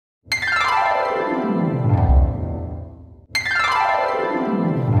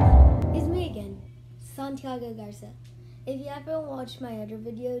Santiago Garza. If you haven't watched my other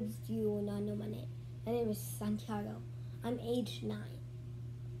videos, you will not know my name. My name is Santiago. I'm age 9.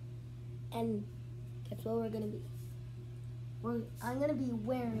 And guess what we're going to be? I'm going to be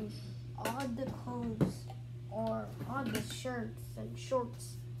wearing all the clothes or all the shirts and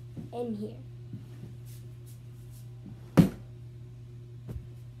shorts in here.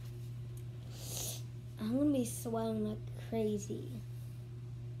 I'm going to be sweating like crazy.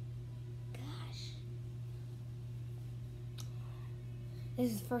 Gosh.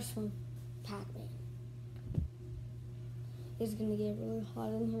 This is the first one, Pac-Man. It's going to get really hot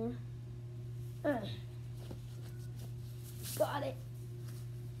in here. Got it.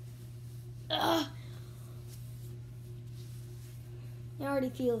 It already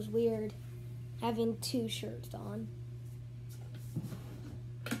feels weird having 2 shirts on.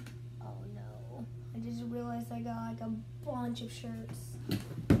 Oh no. I just realized I got like a bunch of shirts.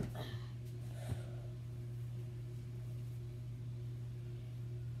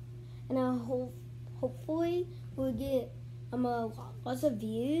 And hopefully we'll get lots of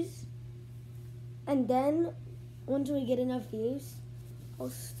views. And then once we get enough views, I'll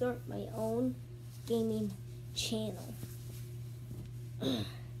start my own gaming channel.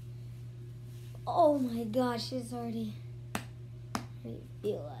 Oh my gosh, it's already, I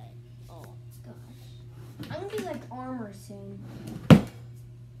feel like, oh gosh. I'm gonna be like Armor soon.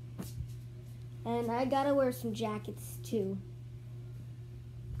 And I gotta wear some jackets too.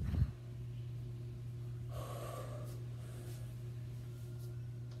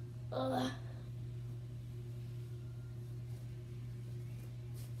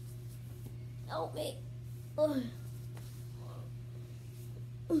 Help me. I'm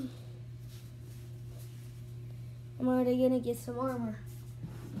already gonna get some armor.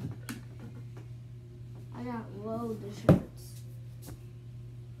 I got loads of shirts.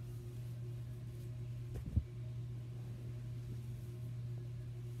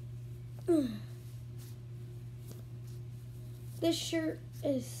 This shirt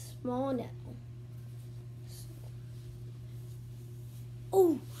is small now.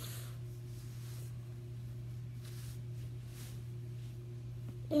 Oh.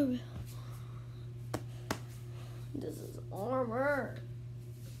 There we go. This is armor.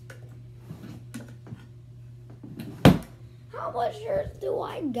 How much shirts do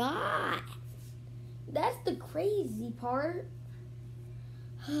I got? That's the crazy part.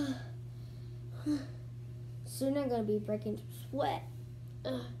 Soon I'm gonna be breaking some sweat.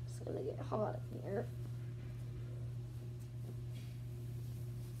 It's gonna get hot in here.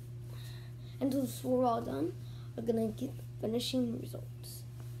 And once we're all done, we're gonna get the finishing results.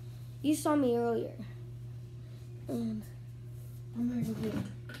 You saw me earlier. I'm already here.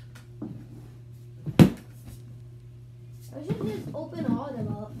 I should just open all of them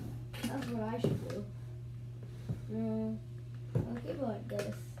up. That's what I should do. I'll keep it like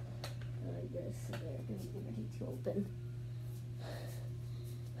this. Like this. So they're going to be ready to open.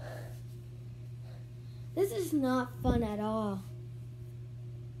 This is not fun at all.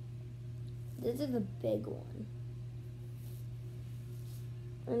 This is a big one.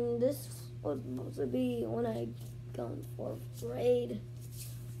 And this was supposed to be when I go in 4th grade.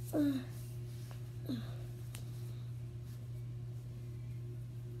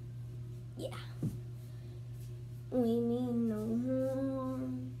 Yeah. We mean no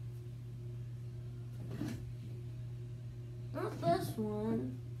harm. Not this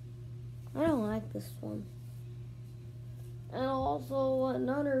one. I don't like this one. And also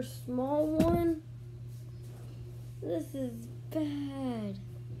another small one. This is bad.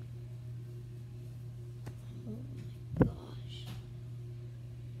 Oh my gosh.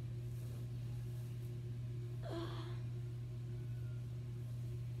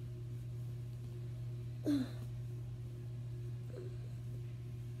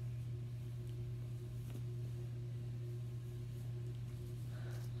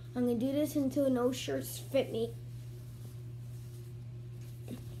 I'm gonna do this until no shirts fit me.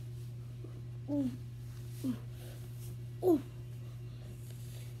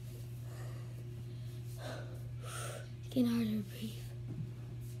 It's getting harder to breathe.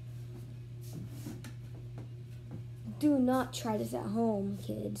 Do not try this at home,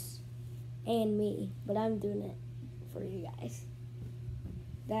 kids. And me. But I'm doing it for you guys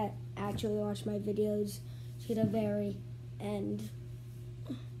that actually watch my videos to the very end.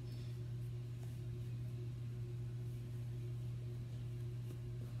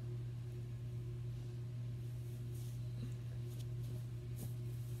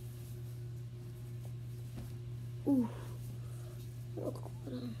 Ooh.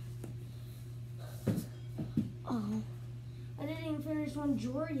 Oh. I didn't even finish one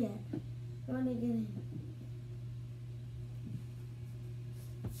drawer yet. I want to get it.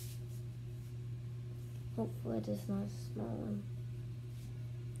 Hopefully this is not a small one.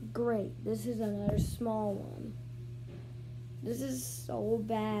 Great, this is another small one. This is so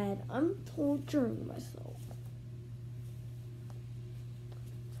bad. I'm torturing myself.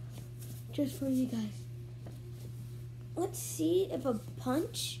 Just for you guys. Let's see if a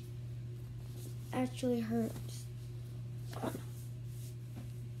punch actually hurts.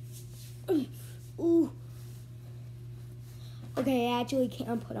 Ooh. Okay, I actually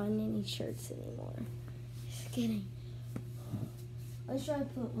can't put on any shirts anymore. Just kidding. Let's try to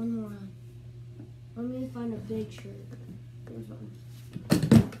put one more on. Let me find a big shirt. Here's one.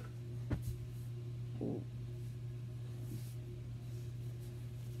 Ooh.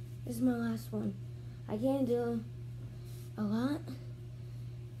 This is my last one. I can't do a lot,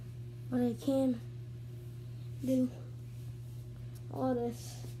 but I can do all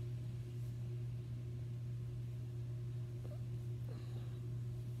this.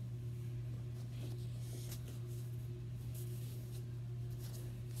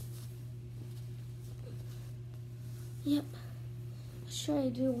 Yep. Let's try to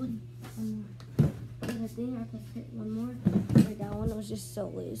do one more. I think I could fit one more. Like that one was just so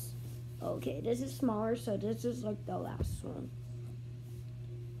loose. Okay, this is smaller, so this is like the last one.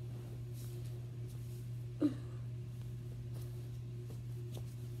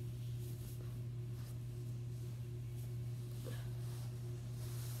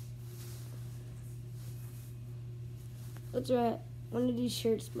 That's right. One of these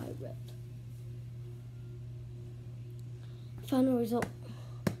shirts might rip. Final result.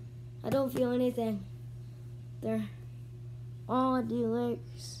 I don't feel anything. They're all the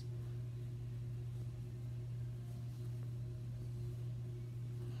legs.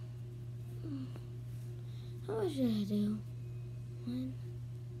 How much should I do? 1,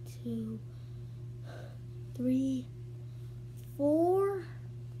 2, 3, 4.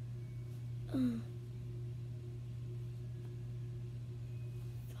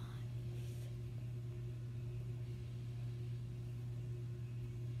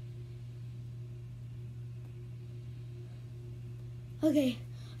 Okay,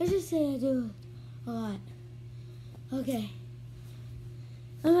 let's just say I do a lot. Okay.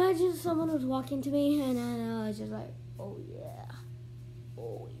 Imagine someone was walking to me and then I was just like, oh yeah.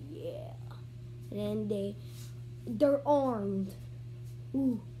 Oh yeah. And then they're armed.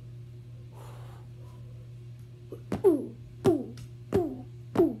 Ooh. Ooh. Ooh. Ooh.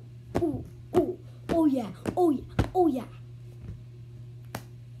 Ooh. Ooh. Ooh. Oh yeah. Oh yeah. Oh yeah.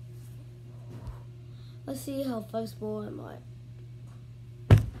 Let's see how flexible am I.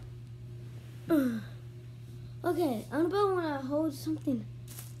 Okay, I'm about when I hold something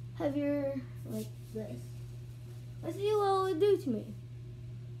heavier like this. Let's see what it would do to me.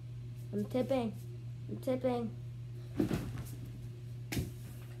 I'm tipping. I'm tipping.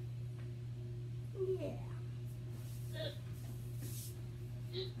 Yeah.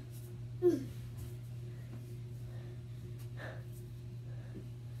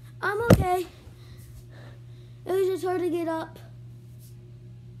 I'm okay. It was just hard to get up.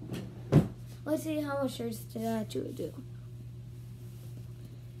 Let's see how much shirts did I actually do.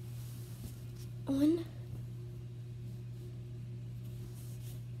 1,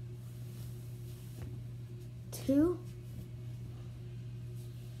 2,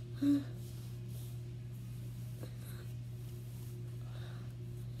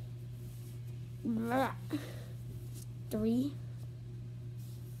 3,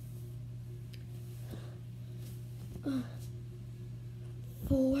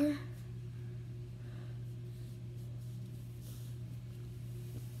 4,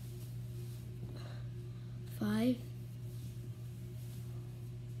 5,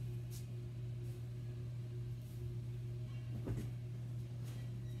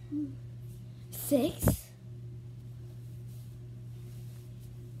 6,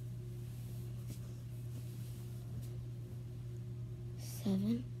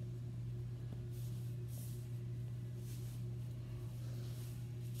 7,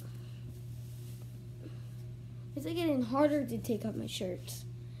 'It's like getting harder to take off my shirts.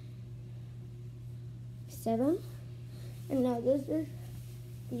 7, and now this is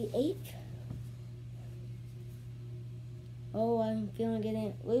the 8th. Oh, I'm feeling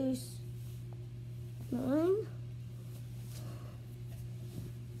getting loose. 9. Oh,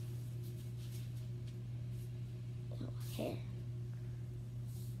 hair.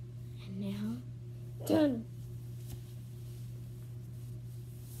 And now 10.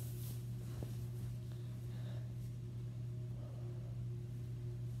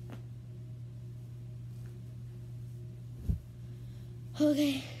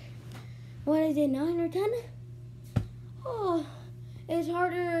 Okay, what is it, 9 or 10? Oh, It's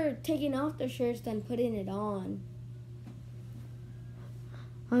harder taking off the shirts than putting it on.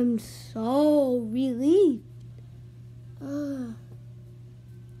 I'm so relieved. And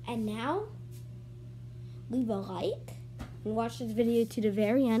now, leave a like and watch this video to the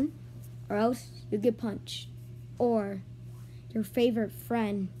very end, or else you'll get punched. Or your favorite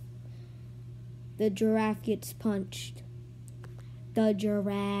friend, the giraffe, gets punched. The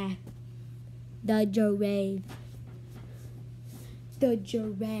giraffe. The giraffe. The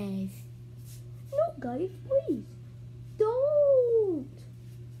giraffe. No, guys, please.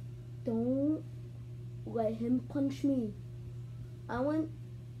 Don't let him punch me. I want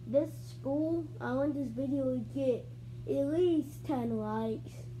this video to get at least 10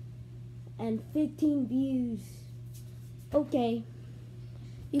 likes and 15 views. Okay,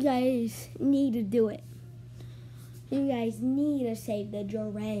 you guys need to do it. You guys need to save the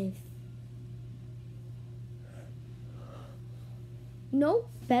giraffe. No,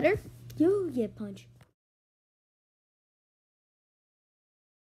 better, you get punched.